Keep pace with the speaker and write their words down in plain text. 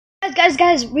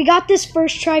Guys, we got this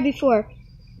first try before.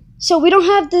 So we don't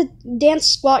have the dance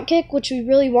squat kick, which we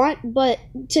really want, but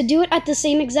to do it at the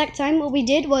same exact time, what we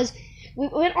did was we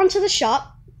went onto the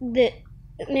shop,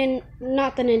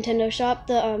 not the Nintendo shop,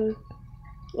 the,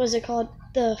 what's it called?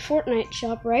 The Fortnite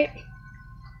shop, right?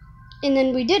 And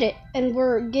then we did it, and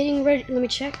we're getting ready. Let me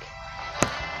check.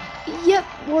 Yep,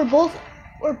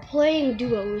 we're playing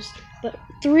duos. But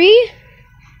 3,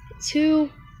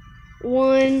 2,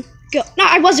 1, go. No,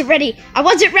 I wasn't ready.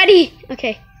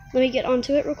 Okay, let me get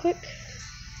onto it real quick.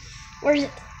 Where is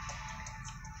it?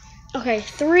 Okay,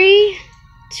 3,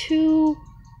 2,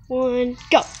 1,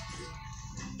 go.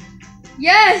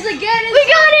 Yes, again, We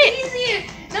got it! Easier.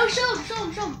 No, show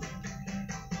him.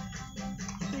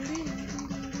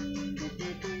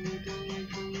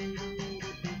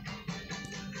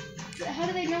 How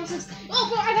do they know this? Oh,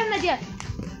 bro, I got an idea.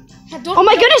 Oh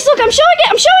my goodness, look, I'm showing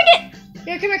it!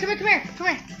 Here, come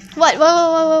here. What?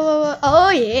 Whoa. Oh,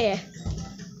 yeah.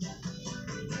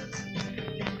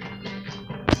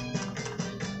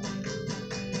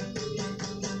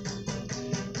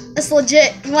 That's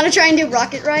legit. You want to try and do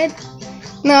rocket ride?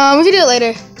 No, we can do it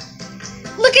later.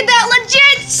 Look at that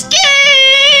legit skin!